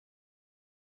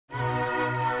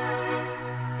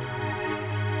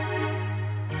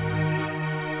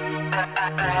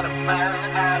out of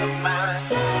mind, out of mind.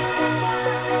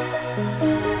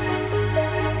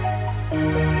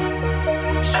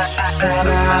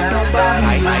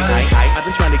 I've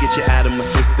been trying to get you out of my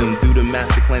system. Do the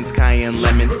master cleanse, cayenne,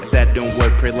 lemon. If that don't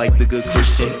work, pray like the good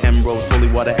Christian. Emeralds, holy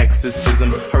water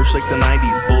exorcism. Herschel like the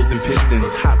 90s, bulls and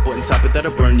pistons. Hot buttons, top it,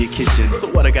 that'll burn your kitchen. So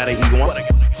what, I got an ego, what I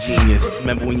got? Genius.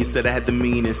 Remember when you said I had the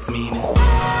meanest? You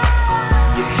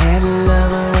had a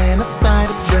lover and a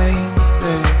fighter, babe.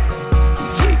 You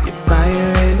gave your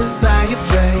fire and desire,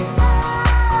 babe.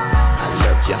 I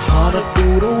loved your heart up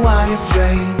through the wire,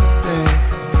 babe.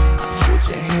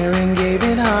 Your hair and gave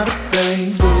it all to play.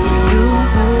 You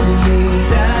hold me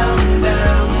down,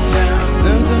 down, down.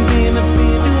 Terms of being a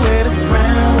baby with a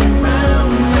round,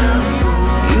 round, round.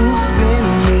 You spin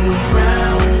me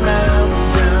round, round,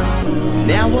 round.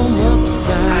 Now I'm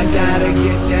upside. I gotta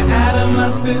get you out of my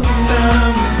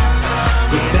system.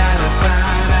 Get out of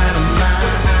sight, out of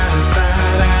mind, out of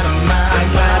sight, out of mind. I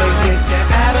gotta get you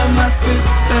out of my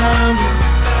system.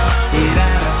 Get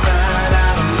out of sight,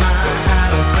 out of mind,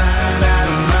 out of sight, out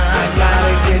of mind. I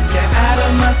gotta get you out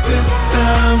of my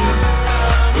system.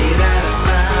 Get out of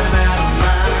sight, out of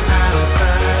mind, out of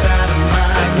sight, out of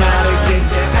mind. I gotta get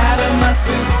you out of my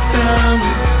system.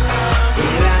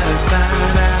 Get out of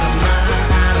sight, out of mind,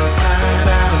 out of sight,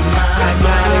 out of mind. I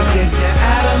gotta get you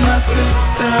out of my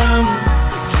system.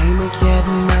 The game of cat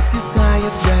and mouse gets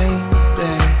tired, baby.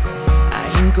 I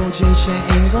ain't gon' chase you,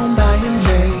 ain't gon' buy your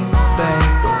name, babe.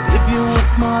 If you were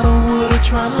smarter, would've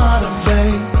tried harder,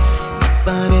 babe. If I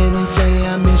didn't say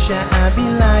I miss you, I'd be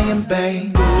lying,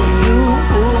 babe. You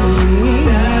pull me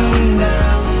down,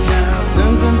 down, down.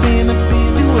 Terms of being a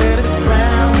baby with a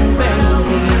crown,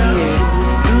 baby.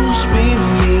 You spin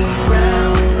me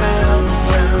round, round,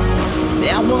 round.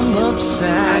 Now I'm upside.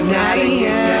 I gotta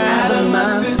get out of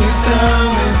my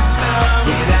system.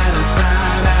 Get out of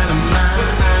sight, out of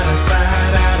mind, out of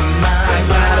sight, out of mind. I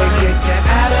gotta get you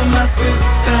out of my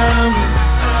system.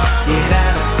 Get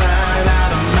out of sight,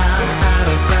 out of mind, out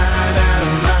of sight, out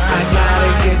of mind. I gotta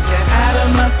get you out of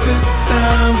my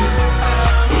system.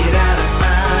 Get out of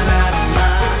sight, out of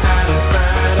mind, out of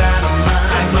sight, out of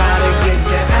mind. I gotta get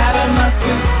you out of my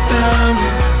system.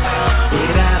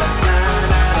 Get out of sight,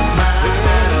 out of mind,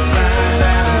 out of sight,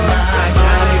 out of mind. I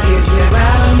gotta get you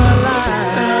out of my life.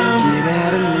 Get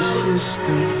out of my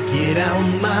system. Get out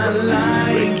my life.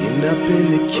 Waking up in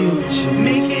the kitchen,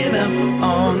 making up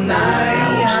all night.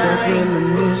 I'm stuck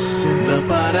reminiscing the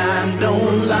part I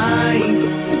don't like. What the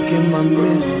fuck am I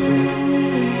missing?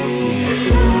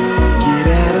 Yeah. Get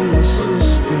out of my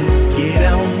system. Get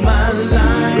out my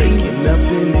life. Waking up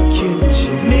in the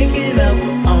kitchen, making up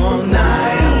all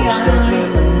night. I'm stuck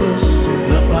reminiscing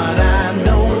the part I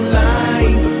don't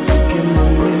like. What the fuck am I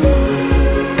missing?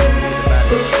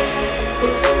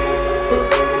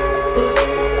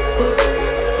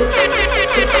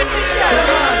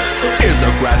 Here's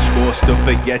the crash course to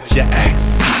forget your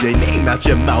ex. They name out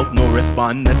your mouth, no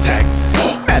respond to text.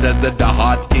 Matters of the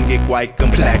heart can get quite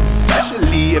complex,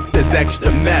 especially if there's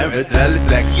extramarital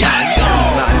sex.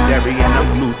 I'm non-dairy and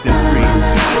I'm gluten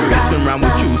free. Messing around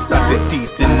with you started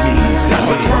teething me.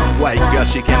 White girl,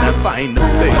 she cannot find a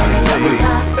baby.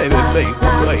 Baby.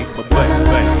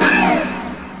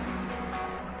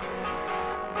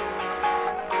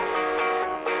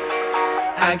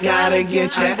 I gotta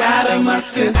get you out of my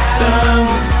system.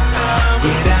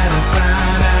 Get out of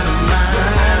sight, out of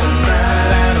mind, out of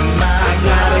sight, out of mind. I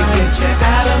gotta get you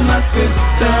out of my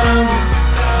system.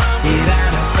 Get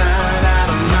out of sight,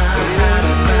 out of mind, out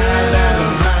of sight, out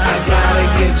of mind. I gotta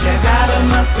get you out of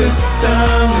my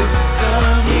system.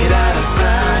 Get out of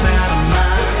sight, out of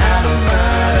mind, out of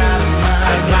sight, out of mind.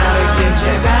 I gotta get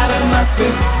you out of my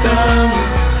system.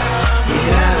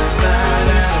 Get out